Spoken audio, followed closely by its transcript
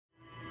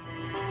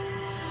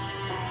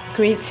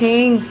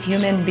Greetings,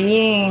 human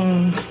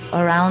beings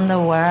around the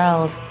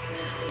world.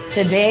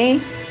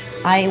 Today,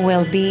 I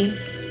will be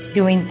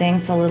doing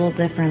things a little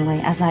differently.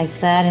 As I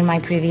said in my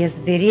previous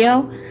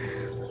video,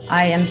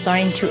 I am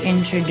starting to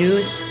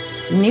introduce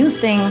new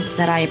things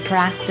that I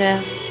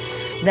practice,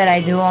 that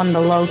I do on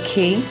the low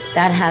key,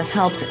 that has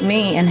helped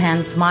me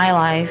enhance my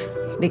life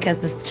because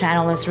this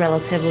channel is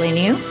relatively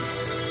new,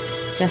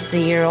 just a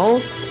year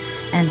old,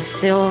 and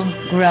still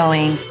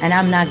growing, and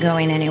I'm not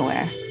going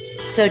anywhere.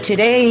 So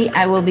today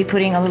I will be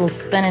putting a little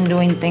spin and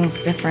doing things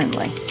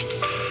differently.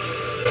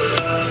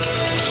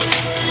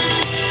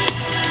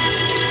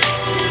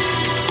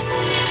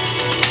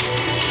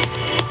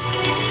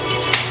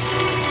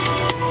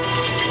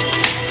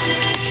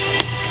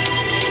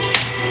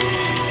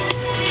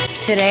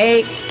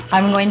 Today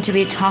I'm going to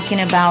be talking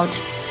about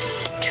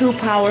two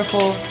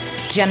powerful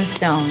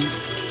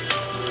gemstones,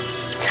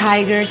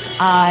 Tiger's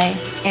Eye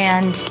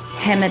and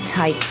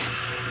Hematite.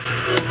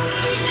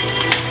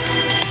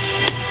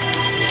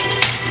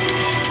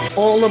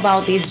 All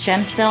about these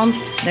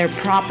gemstones, their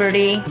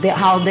property,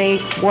 how they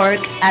work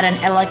at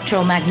an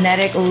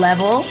electromagnetic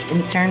level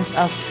in terms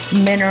of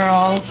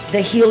minerals,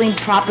 the healing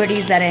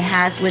properties that it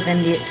has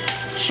within the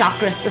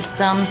chakra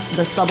systems,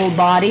 the subtle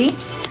body,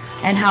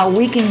 and how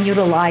we can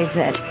utilize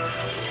it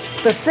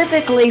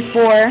specifically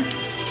for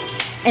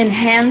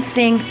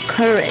enhancing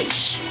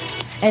courage,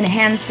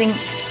 enhancing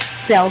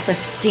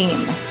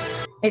self-esteem.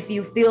 If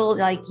you feel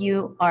like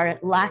you are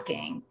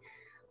lacking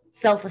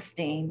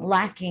self-esteem,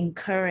 lacking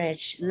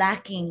courage,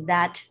 lacking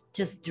that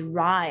just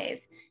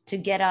drive to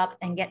get up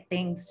and get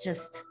things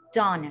just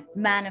done,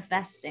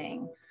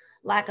 manifesting,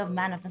 lack of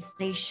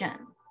manifestation,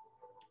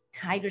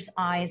 Tiger's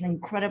Eye is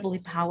incredibly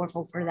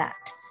powerful for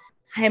that.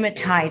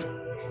 Hematite,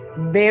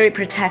 very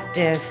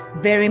protective,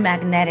 very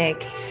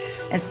magnetic.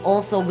 It's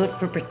also good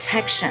for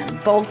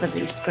protection, both of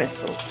these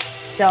crystals.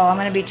 So I'm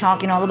going to be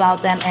talking all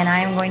about them, and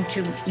I am going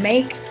to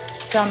make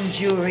some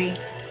jewelry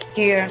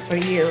here for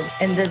you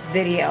in this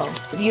video,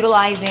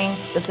 utilizing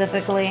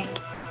specifically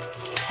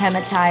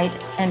hematite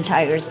and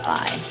Tiger's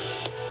Eye.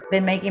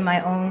 Been making my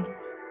own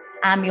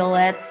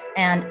amulets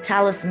and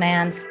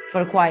talismans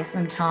for quite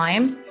some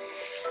time.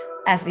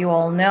 As you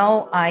all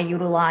know, I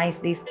utilize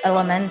these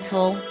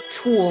elemental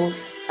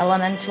tools,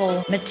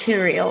 elemental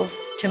materials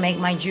to make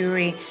my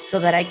jewelry so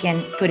that I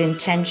can put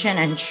intention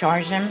and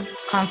charge them,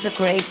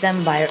 consecrate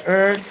them by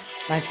earth,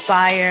 by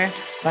fire,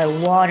 by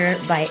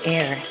water, by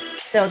air.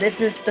 So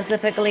this is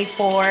specifically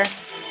for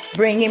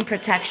bringing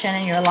protection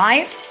in your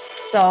life.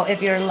 So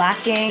if you're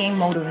lacking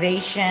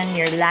motivation,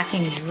 you're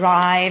lacking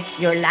drive,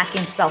 you're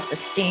lacking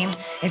self-esteem,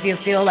 if you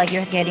feel like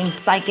you're getting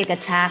psychic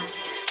attacks,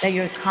 that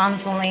you're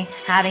constantly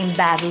having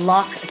bad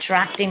luck,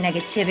 attracting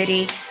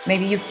negativity,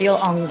 maybe you feel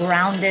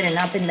ungrounded and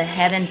up in the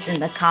heavens, in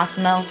the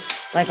cosmos,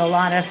 like a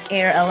lot of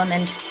air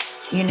element,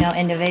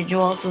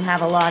 individuals who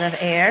have a lot of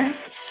air,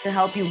 to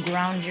help you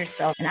ground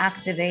yourself and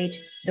activate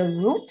the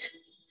root,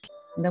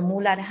 the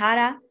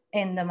Muladhara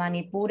and the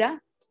Manipura,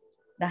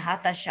 the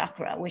Hatha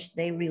chakra, which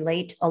they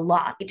relate a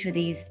lot to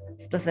these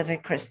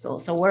specific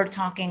crystals. So we're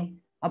talking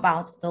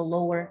about the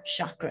lower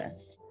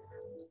chakras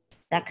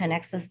that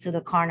connects us to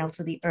the carnal,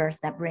 to the earth,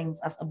 that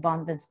brings us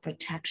abundance,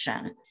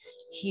 protection.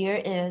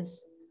 Here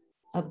is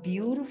a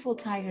beautiful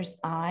Tiger's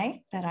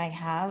Eye that I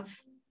have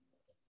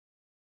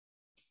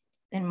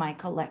in my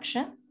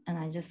collection. And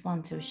I just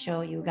want to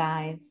show you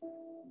guys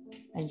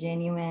a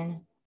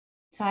genuine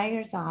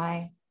Tiger's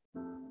Eye.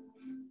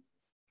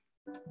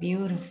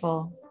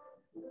 Beautiful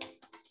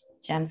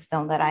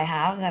gemstone that I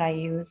have, that I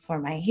use for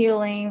my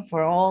healing,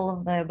 for all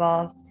of the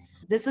above.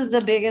 This is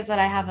the biggest that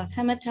I have of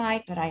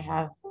hematite, but I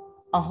have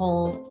a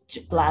whole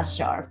glass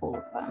jar full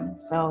of them.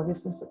 So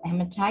this is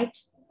hematite.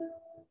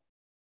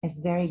 It's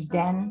very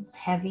dense,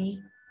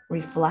 heavy,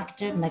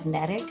 reflective,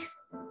 magnetic.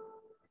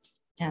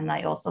 And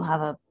I also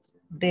have a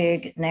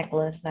big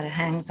necklace that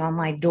hangs on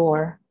my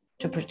door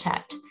to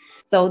protect.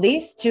 So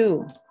these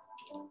two,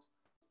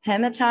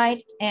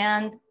 hematite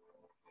and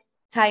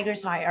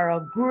Tiger's Eye, are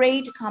a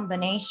great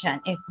combination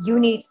if you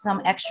need some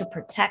extra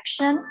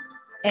protection,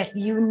 if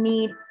you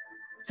need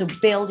to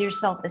build your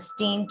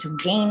self-esteem, to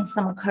gain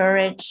some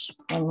courage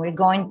when we're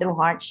going through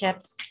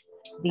hardships.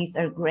 These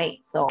are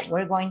great. So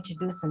we're going to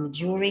do some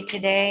jewelry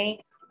today.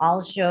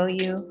 I'll show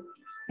you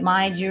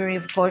my jewelry.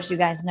 Of course, you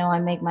guys know I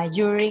make my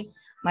jewelry.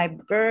 My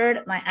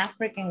bird, my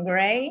African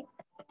gray,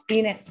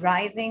 Phoenix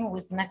Rising,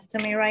 who's next to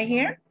me right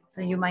here.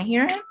 So you might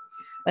hear him.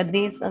 But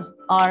these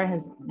are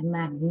his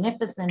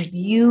magnificent,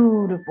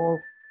 beautiful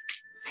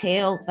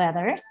tail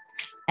feathers.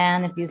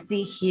 And if you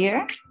see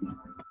here,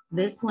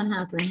 this one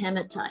has a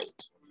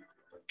hematite.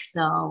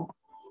 So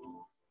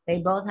they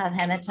both have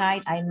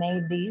hematite. I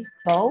made these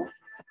both.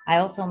 I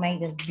also made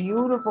this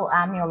beautiful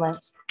amulet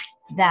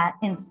that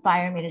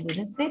inspired me to do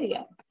this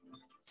video.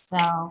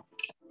 So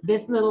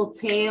this little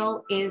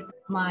tail is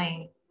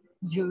my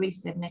jewelry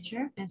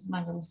signature. It's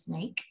my little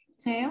snake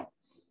tail.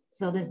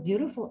 So this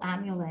beautiful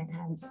amulet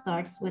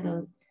starts with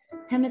a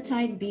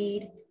hematite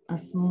bead, a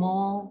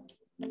small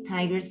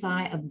Tiger's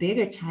Eye, a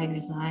bigger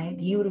Tiger's Eye,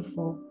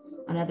 beautiful,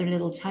 another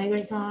little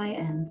Tiger's Eye,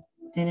 and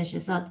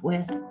Finishes up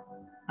with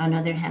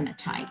another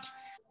hematite,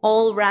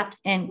 all wrapped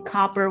in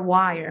copper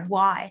wire.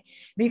 Why?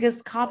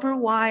 Because copper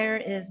wire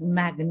is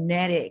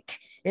magnetic.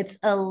 It's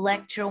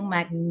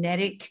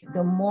electromagnetic.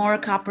 The more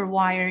copper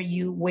wire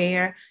you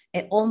wear,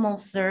 it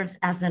almost serves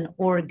as an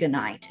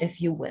orgonite,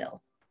 if you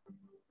will.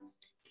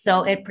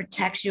 So it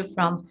protects you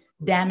from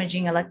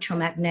damaging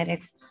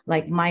electromagnetics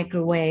like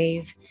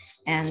microwave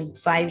and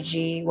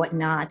 5G,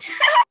 whatnot.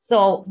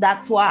 So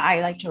that's why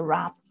I like to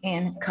wrap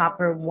in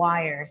copper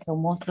wire. So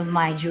most of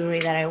my jewelry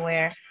that I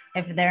wear,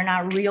 if they're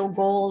not real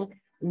gold,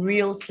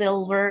 real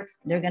silver,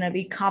 they're going to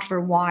be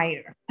copper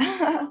wire.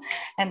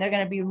 And they're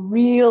going to be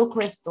real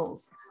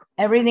crystals.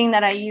 Everything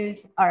that I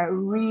use are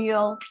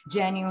real,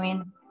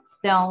 genuine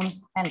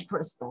stones and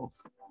crystals.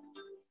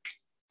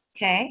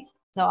 Okay,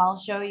 so I'll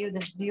show you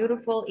this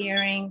beautiful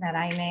earring that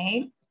I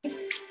made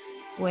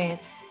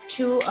with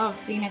 2 of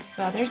phoenix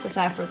feathers, because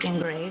African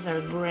grays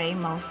are gray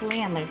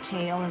mostly, and their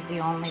tail is the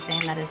only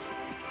thing that is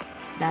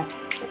that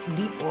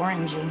deep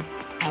orangey,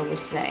 I would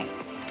say.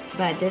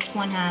 But this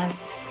one has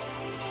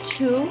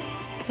 2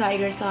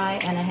 tiger's eye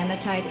and a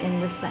hematite in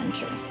the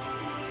center.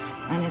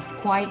 And it's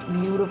quite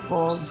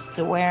beautiful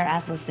to wear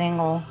as a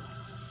single,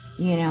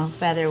 you know,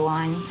 feather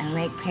one, and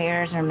make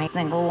pairs or make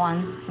single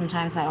ones.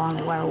 Sometimes I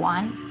only wear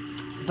one,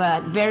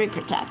 but very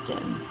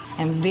protective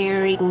and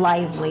very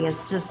lively.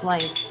 It's just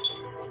like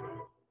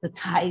the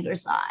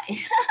tiger's eye.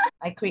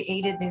 I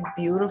created these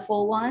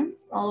beautiful ones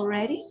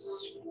already.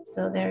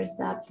 So there's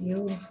that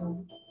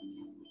beautiful.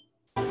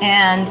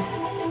 And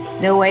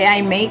the way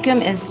I make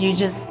them is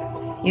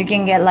you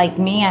can get like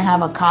me. I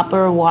have a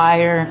copper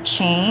wire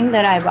chain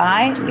that I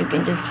buy. You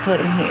can just put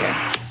them here.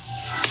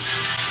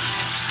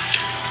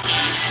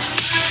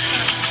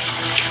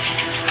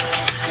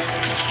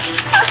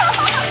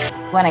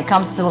 When it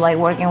comes to like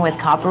working with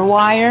copper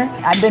wire,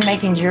 I've been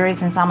making jewelry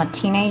since I'm a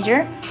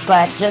teenager,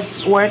 but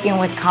just working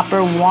with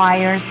copper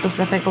wire,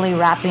 specifically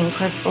wrapping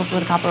crystals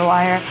with copper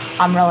wire,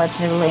 I'm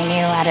relatively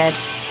new at it.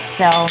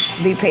 So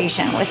be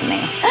patient with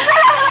me.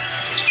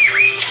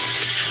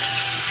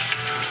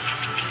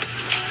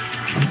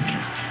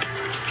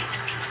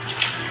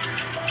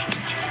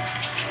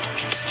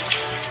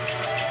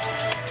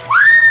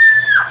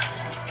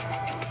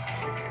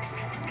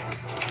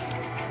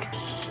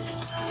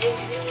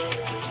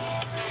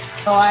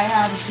 So I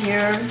have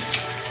here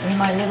in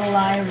my little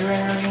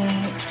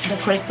library the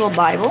Crystal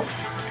Bible.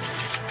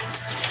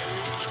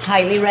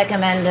 Highly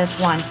recommend this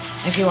one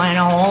if you want to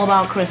know all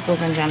about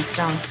crystals and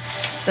gemstones.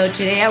 So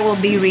today I will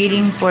be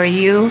reading for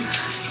you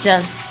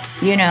just,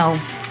 you know,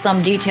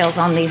 some details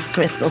on these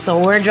crystals. So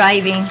we're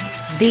driving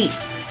deep.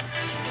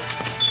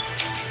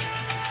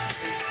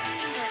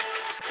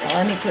 So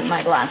let me put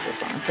my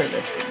glasses on for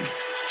this one.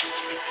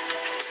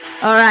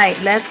 All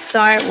right, let's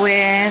start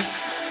with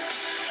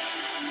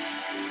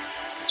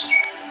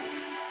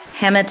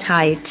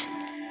hematite.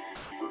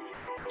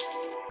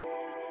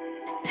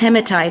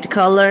 Hematite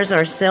colors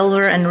are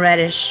silver and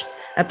reddish.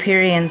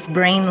 Appearance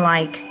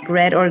brain-like,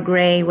 red or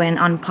gray when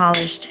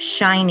unpolished,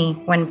 shiny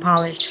when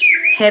polished,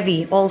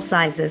 heavy, all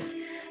sizes.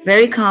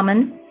 Very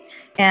common.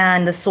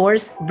 And the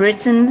source,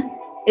 Britain,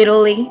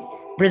 Italy,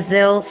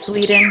 Brazil,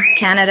 Sweden,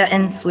 Canada,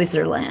 and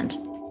Switzerland.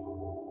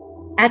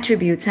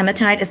 Attributes.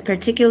 Hematite is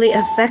particularly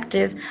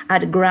effective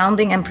at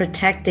grounding and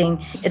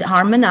protecting. It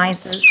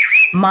harmonizes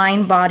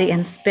mind, body,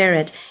 and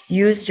spirit,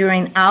 used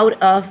during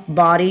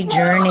out-of-body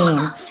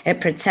journeying. It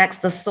protects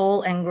the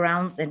soul and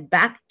grounds it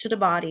back to the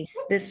body.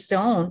 This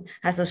stone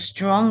has a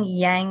strong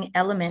yang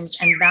element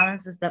and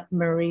balances the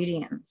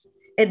meridians.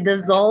 It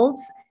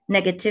dissolves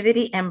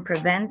negativity and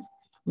prevents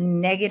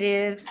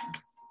negative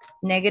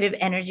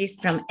energies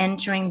from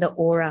entering the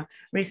aura,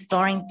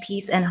 restoring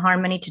peace and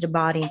harmony to the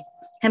body.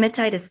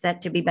 Hematite is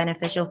said to be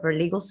beneficial for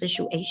legal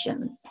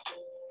situations.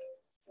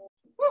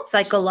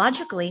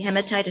 Psychologically,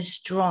 hematite is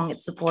strong. It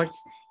supports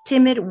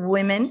timid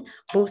women,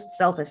 boosts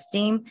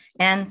self-esteem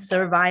and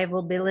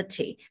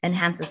survivability,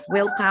 enhances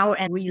willpower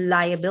and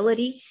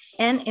reliability,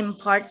 and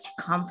imparts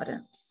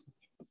confidence.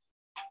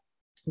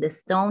 The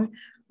stone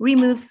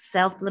removes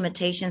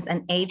self-limitations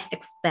and aids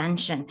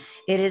expansion.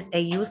 It is a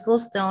useful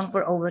stone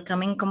for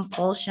overcoming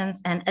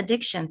compulsions and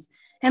addictions.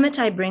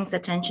 Hematite brings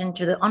attention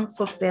to the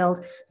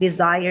unfulfilled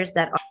desires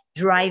that are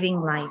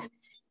driving life.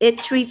 It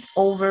treats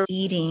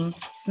overeating,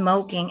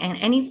 smoking, and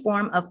any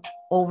form of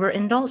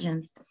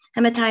overindulgence.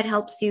 Hematite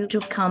helps you to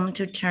come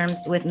to terms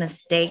with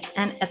mistakes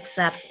and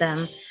accept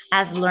them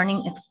as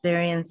learning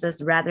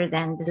experiences rather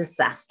than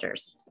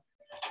disasters.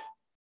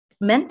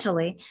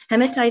 Mentally,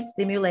 hematite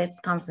stimulates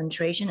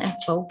concentration and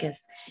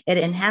focus. It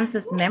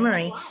enhances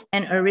memory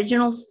and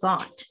original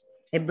thought.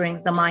 It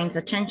brings the mind's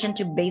attention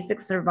to basic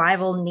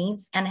survival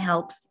needs and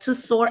helps to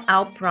sort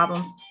out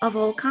problems of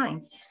all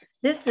kinds.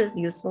 This is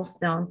useful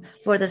stone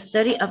for the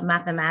study of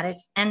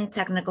mathematics and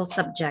technical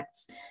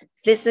subjects.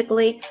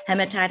 Physically,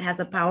 hematite has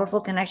a powerful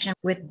connection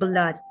with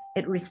blood.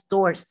 It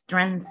restores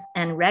strength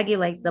and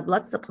regulates the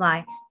blood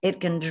supply.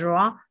 It can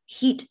draw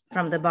heat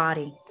from the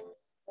body.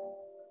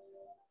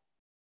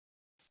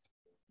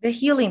 The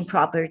healing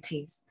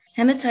properties.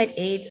 Hematite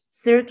aids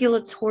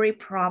circulatory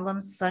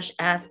problems such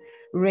as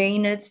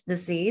Raynaud's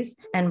disease,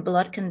 and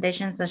blood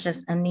conditions such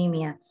as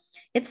anemia.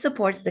 It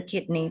supports the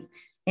kidneys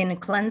in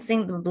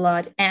cleansing the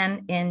blood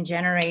and in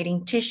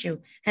generating tissue.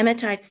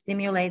 Hematite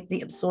stimulates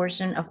the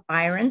absorption of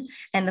iron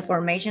and the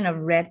formation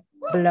of red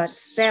blood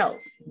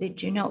cells.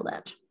 Did you know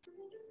that?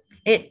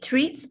 It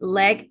treats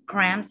leg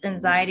cramps,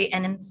 anxiety,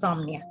 and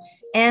insomnia,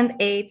 and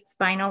aids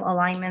spinal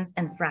alignments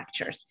and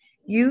fractures.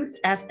 Used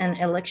as an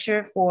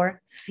elixir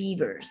for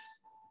fevers.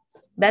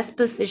 Best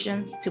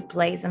positions to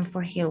place them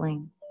for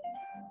healing.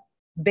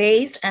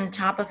 Base and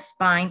top of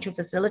spine to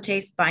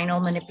facilitate spinal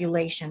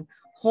manipulation.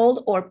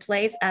 Hold or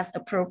place as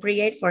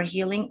appropriate for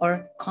healing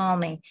or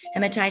calming.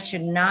 Hematite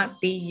should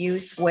not be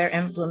used where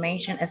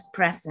inflammation is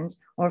present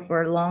or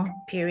for long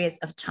periods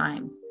of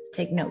time.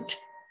 Take note.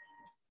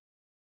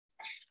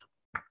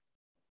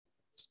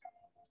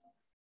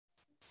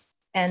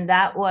 And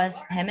that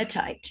was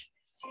hematite.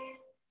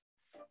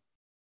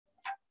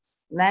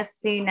 Let's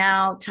see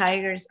now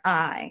tiger's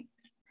eye.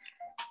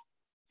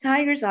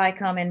 Tiger's eye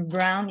come in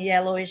brown,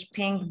 yellowish,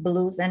 pink,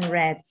 blues, and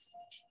reds.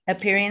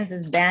 Appearance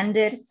is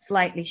banded,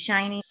 slightly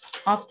shiny,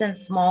 often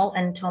small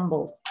and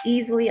tumbled,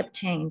 easily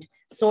obtained.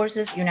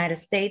 Sources: United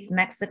States,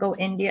 Mexico,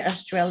 India,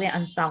 Australia,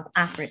 and South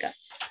Africa.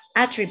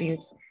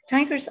 Attributes: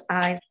 tiger's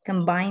eye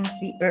combines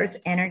the earth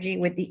energy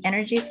with the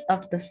energies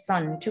of the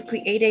sun to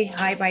create a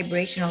high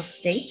vibrational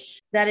state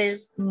that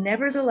is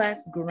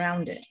nevertheless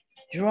grounded,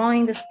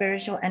 drawing the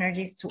spiritual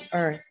energies to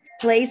earth.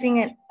 Placing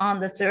it on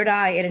the third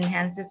eye, it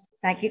enhances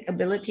psychic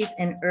abilities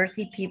in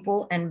earthy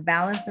people and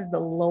balances the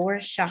lower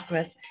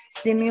chakras,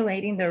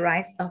 stimulating the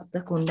rise of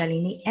the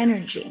Kundalini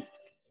energy.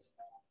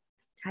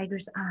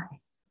 Tiger's eye.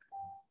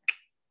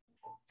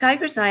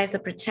 Tiger's eye is a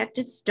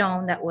protective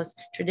stone that was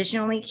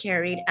traditionally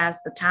carried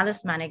as the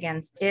talisman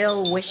against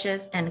ill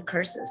wishes and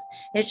curses.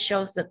 It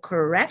shows the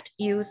correct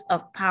use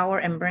of power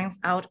and brings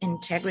out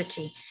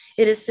integrity.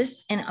 It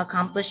assists in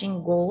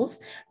accomplishing goals,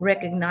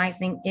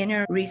 recognizing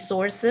inner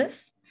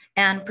resources,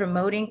 and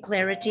promoting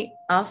clarity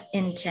of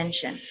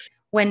intention.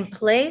 When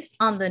placed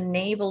on the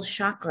navel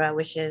chakra,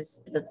 which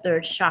is the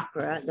third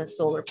chakra, the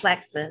solar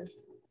plexus,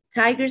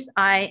 tiger's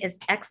eye is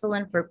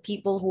excellent for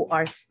people who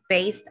are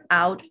spaced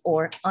out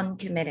or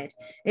uncommitted.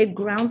 It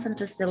grounds and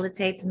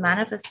facilitates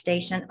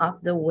manifestation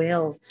of the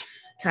will.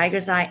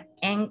 Tiger's eye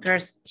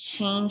anchors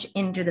change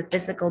into the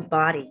physical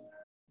body.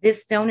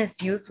 This stone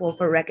is useful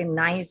for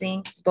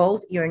recognizing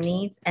both your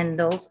needs and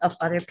those of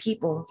other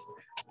people.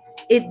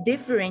 It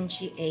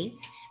differentiates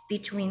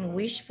between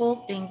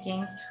wishful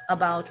thinking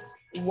about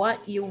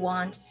what you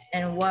want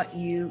and what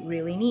you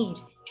really need.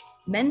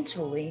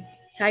 Mentally,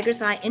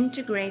 tiger's eye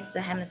integrates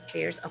the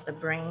hemispheres of the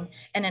brain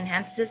and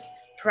enhances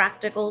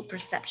practical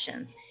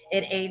perceptions.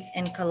 It aids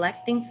in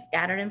collecting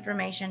scattered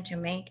information to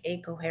make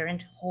a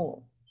coherent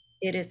whole.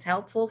 It is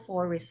helpful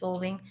for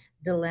resolving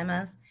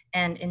dilemmas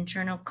and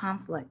internal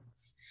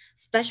conflicts,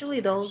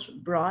 especially those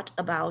brought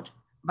about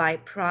by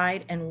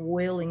pride and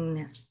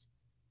willingness.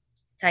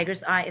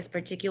 Tiger's eye is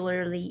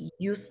particularly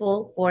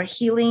useful for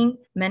healing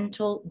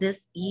mental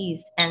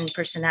dis-ease and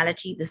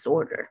personality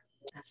disorder.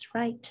 That's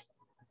right.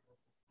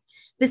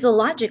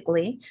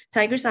 Physiologically,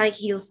 tiger's eye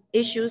heals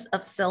issues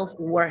of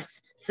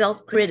self-worth,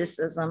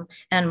 self-criticism,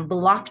 and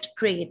blocked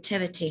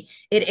creativity.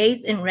 It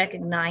aids in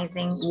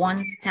recognizing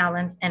one's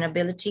talents and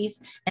abilities.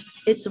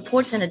 It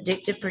supports an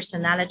addictive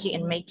personality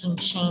and making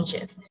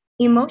changes.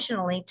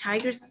 Emotionally,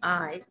 tiger's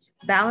eye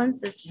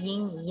balances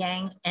yin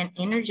yang and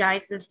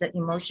energizes the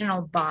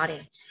emotional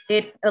body.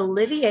 It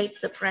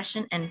alleviates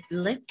depression and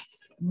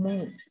lifts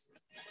moods.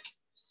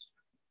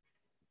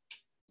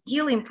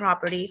 Healing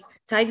properties,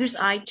 tiger's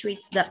eye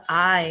treats the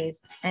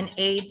eyes and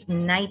aids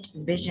night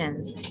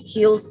visions,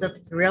 heals the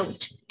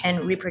throat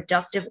and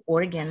reproductive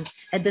organs.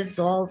 It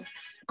dissolves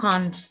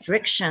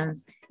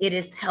constrictions. It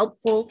is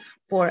helpful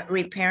for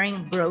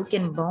repairing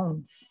broken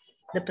bones.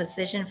 The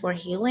position for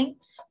healing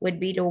would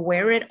be to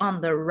wear it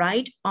on the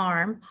right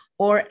arm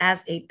or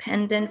as a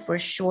pendant for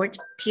short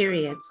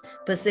periods.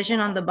 Position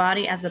on the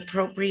body as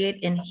appropriate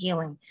in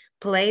healing.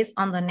 Place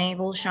on the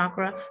navel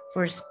chakra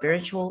for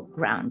spiritual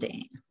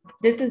grounding.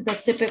 This is the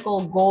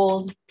typical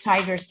gold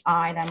tiger's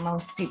eye that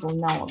most people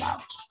know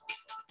about,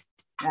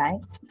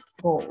 right? It's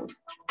gold.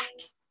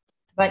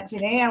 But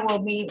today I will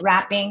be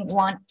wrapping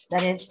one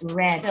that is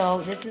red.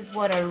 So this is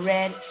what a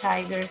red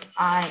tiger's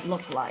eye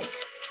look like.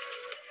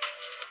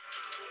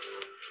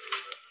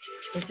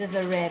 This is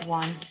a red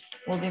one.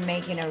 We'll be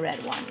making a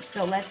red one.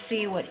 So let's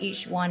see what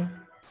each one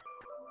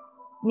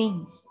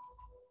means.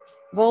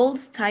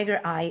 Gold's tiger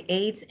eye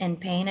aids in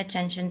paying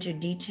attention to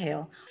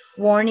detail,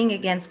 warning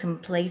against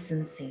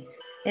complacency.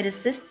 It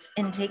assists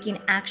in taking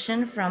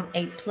action from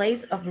a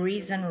place of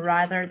reason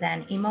rather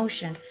than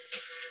emotion.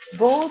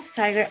 Gold's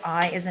tiger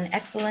eye is an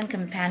excellent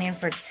companion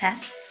for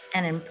tests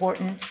and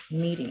important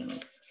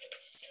meetings.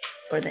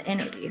 For the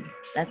interview,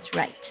 that's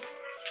right.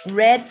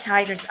 Red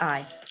tiger's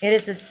eye. It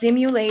is a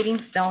stimulating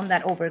stone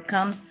that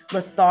overcomes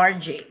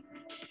lethargy.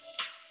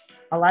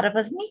 A lot of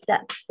us need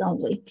that,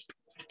 don't we?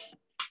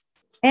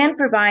 And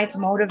provides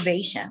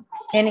motivation.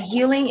 In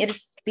healing, it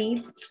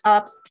speeds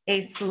up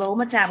a slow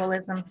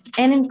metabolism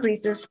and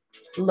increases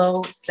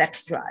low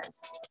sex drive.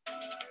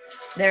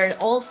 There's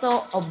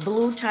also a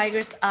blue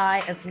tiger's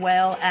eye as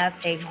well as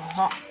a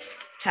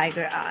hawk's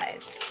tiger eye,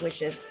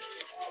 which is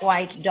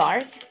quite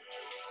dark.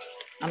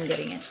 I'm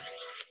getting it.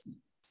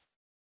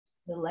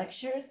 The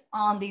lectures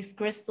on these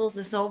crystals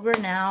is over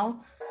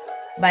now.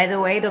 By the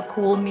way, the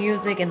cool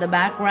music in the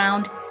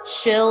background,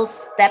 Chill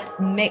Step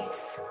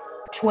Mix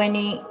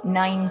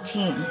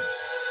 2019.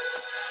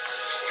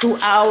 2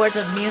 hours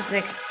of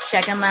music.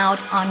 Check them out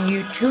on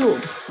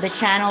YouTube. The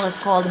channel is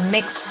called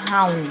Mix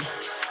Hound.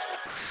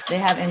 They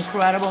have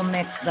incredible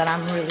mix that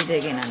I'm really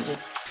digging. I'm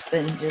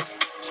just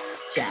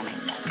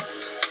jamming them.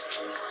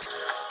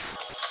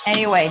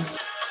 Anyway.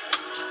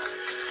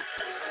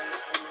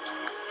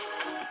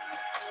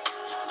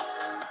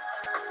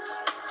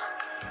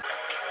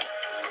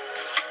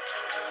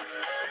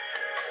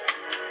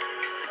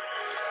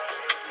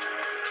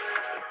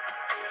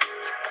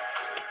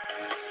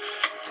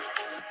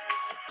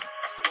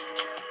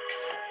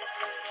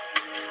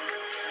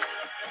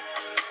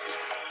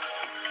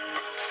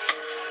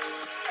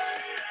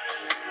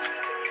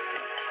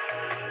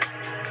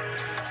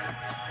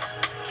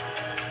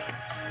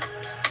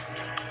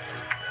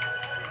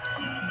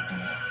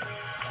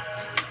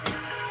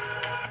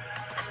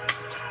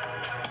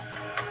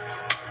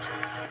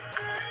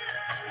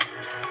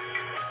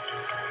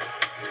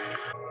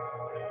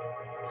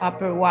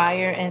 Copper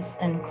wire is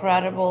an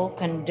incredible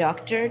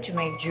conductor to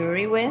make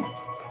jewelry with.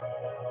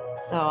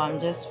 So I'm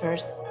just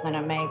first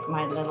gonna make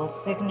my little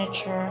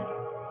signature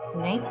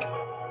snake.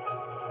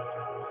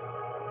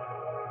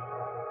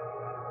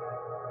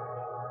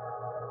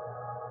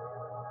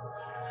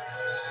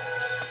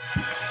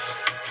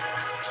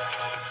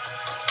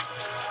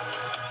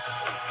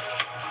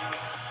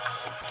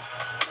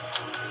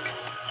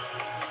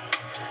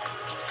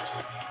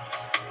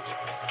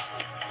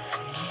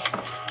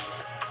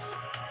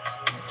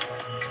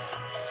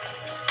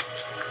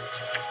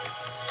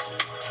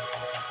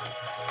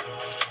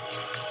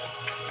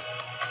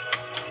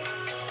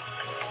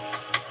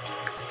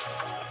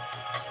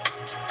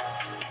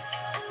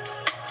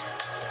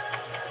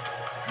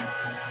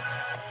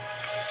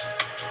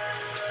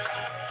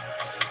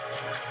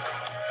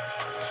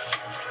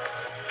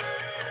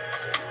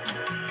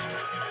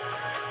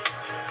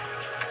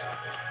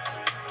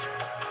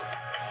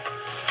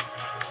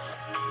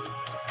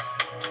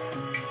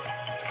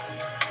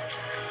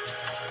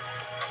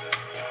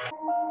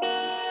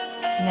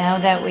 Now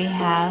that we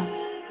have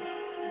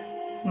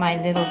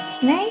my little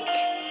snake,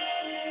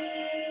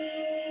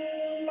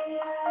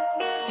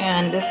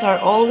 and these are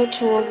all the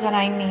tools that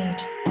I need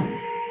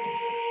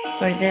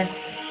for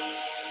this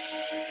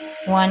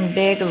one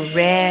big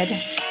red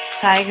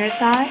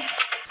tiger's eye,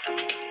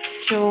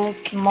 two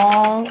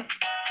small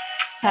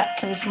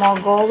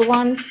gold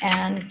ones,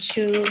 and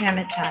two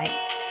hematites.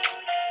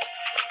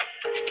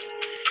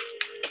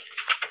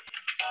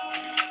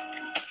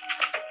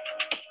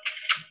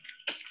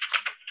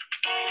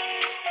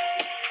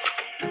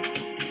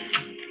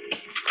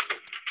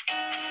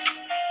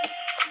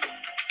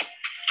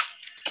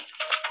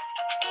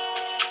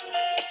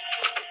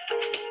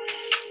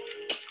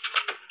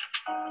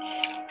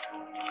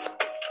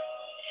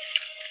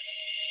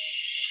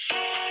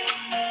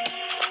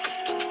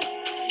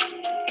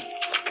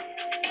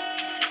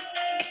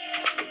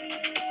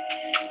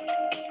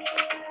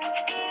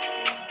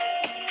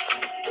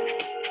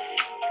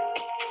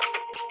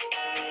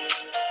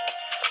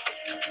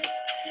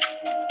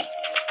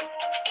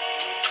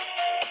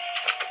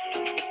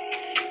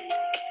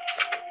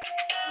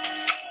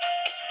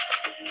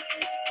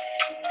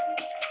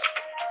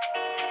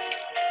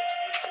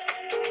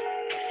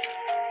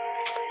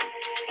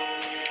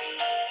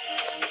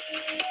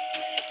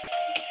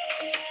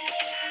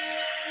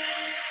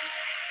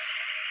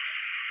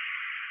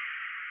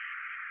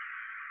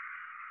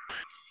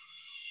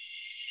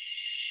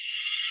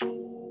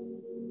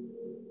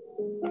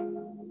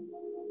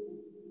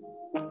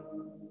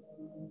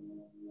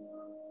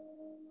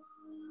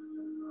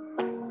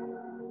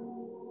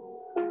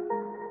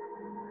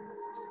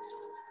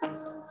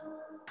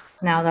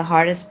 Now the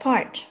hardest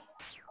part.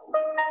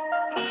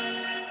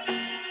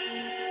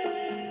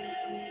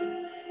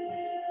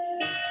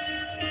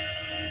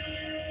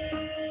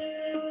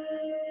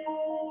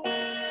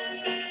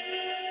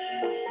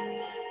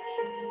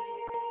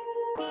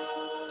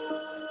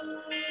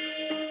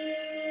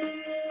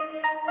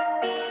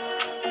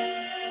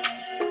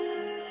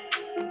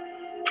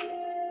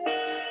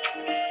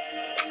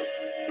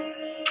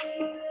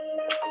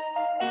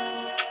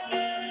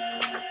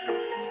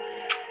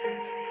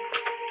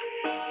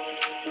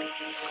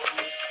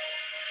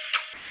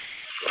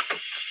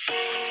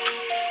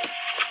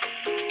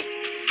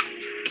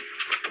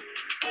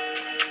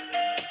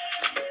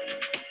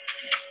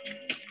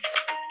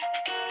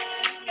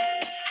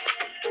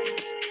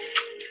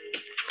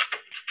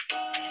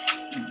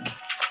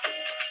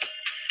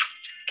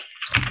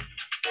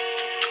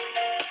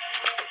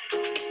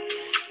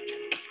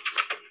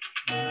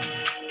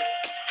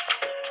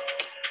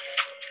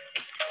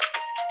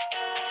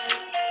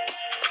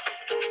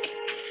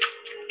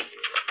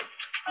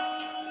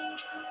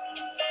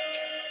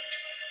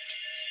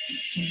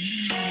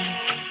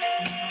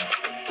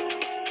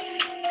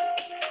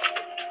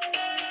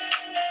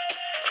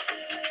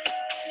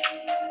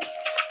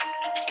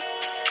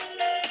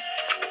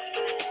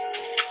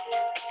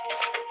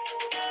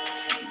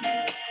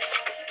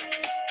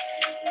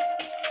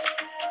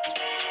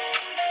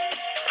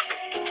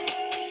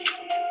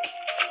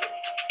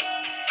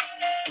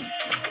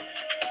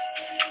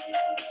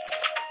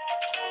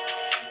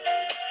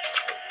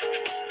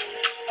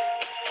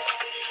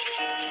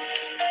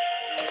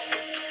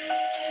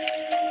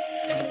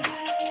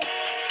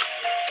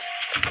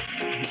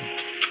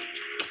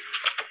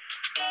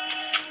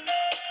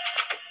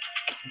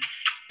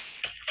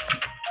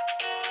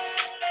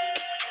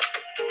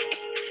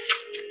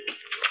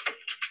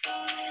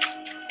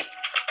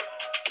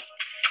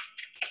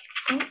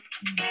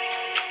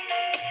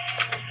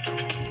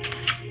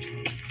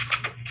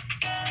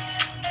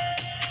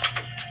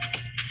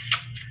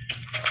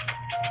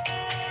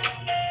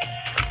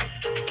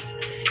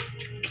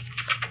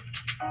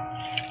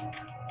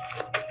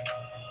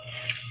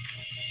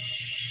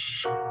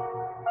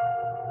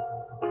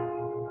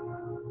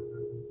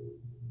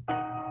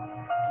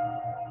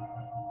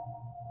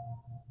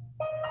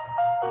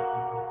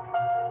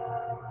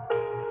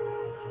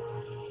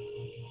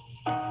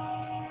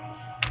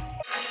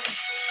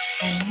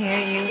 And here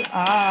you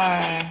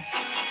are.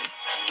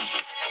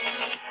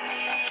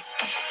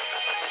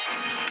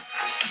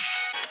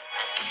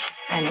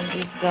 And it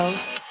just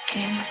goes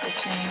in the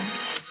chain.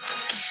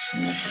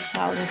 And this is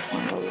how this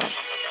one will look.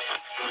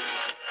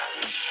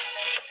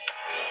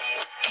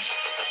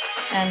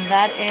 And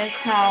that is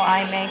how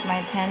I make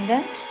my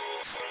pendant.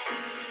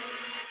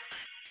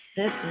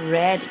 This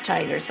red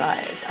tiger's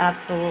eye is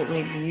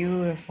absolutely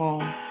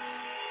beautiful.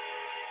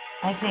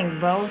 I think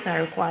both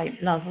are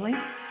quite lovely.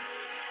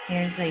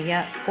 Here's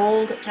the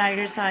gold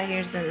tiger's eye,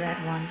 here's the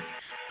red one.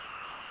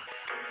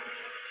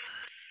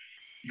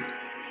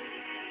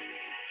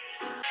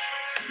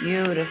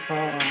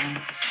 Beautiful.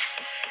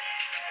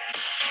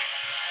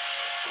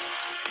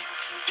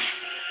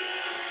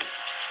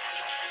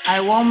 I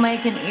won't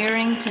make an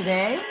earring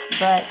today,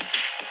 but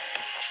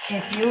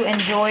if you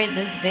enjoyed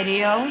this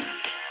video,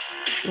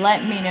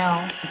 let me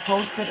know.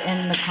 Post it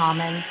in the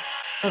comments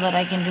so that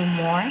I can do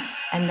more.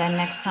 And then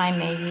next time,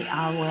 maybe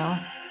I will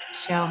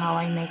show how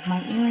I make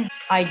my earrings.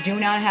 I do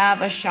not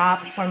have a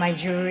shop for my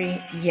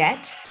jewelry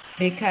yet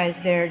because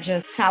they're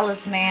just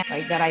talismans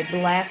like that I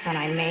bless and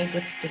I make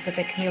with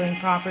specific healing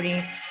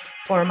properties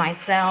for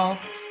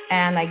myself.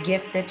 And I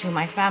gift it to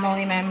my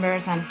family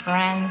members and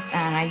friends,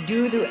 and I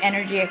do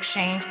energy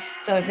exchange.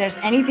 So if there's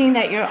anything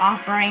that you're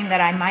offering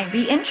that I might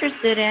be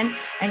interested in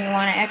and you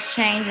want to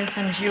exchange in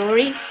some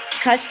jewelry,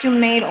 custom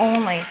made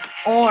only.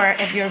 Or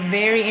if you're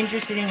very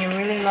interested and you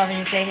really love it,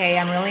 you say, hey,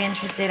 I'm really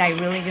interested, I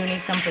really do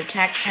need some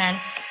protection,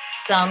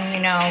 some,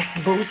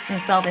 boost in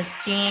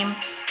self-esteem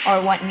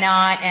or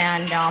whatnot.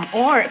 And,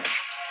 or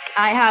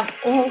I have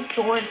all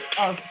sorts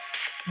of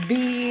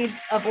beads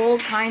of all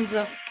kinds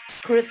of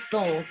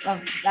crystals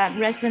that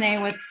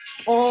resonate with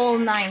all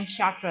 9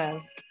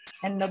 chakras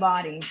in the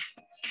body.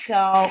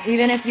 So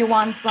even if you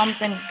want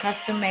something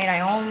custom made, I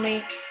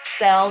only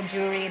sell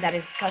jewelry that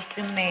is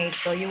custom made.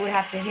 So you would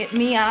have to hit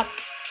me up.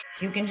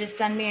 You can just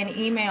send me an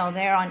email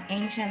there on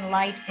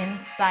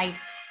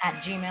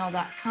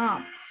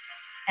AncientLightInsights@gmail.com.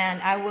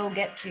 and I will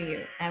get to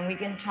you and we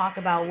can talk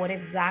about what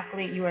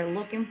exactly you are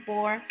looking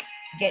for.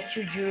 Get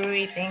your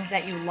jewelry, things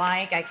that you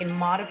like. I can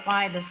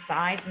modify the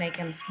size, make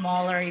them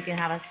smaller. You can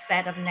have a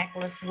set of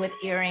necklace with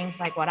earrings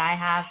like what I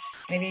have.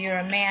 Maybe you're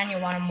a man, you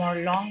want them more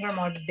longer,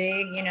 more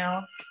big,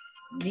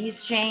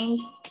 These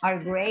chains are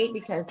great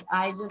because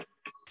I just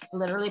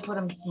literally put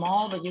them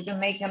small, but you can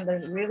make them they're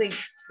really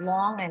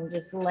long and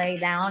just lay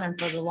down. And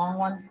for the long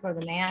ones, for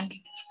the man,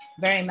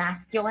 very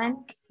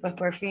masculine, but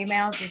for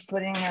females, just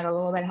putting it a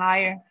little bit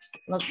higher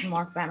looks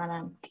more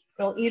feminine.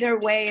 So either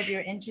way, if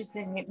you're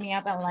interested, hit me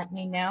up and let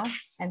me know,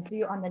 and see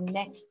you on the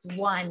next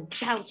one.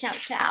 Ciao, ciao,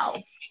 ciao.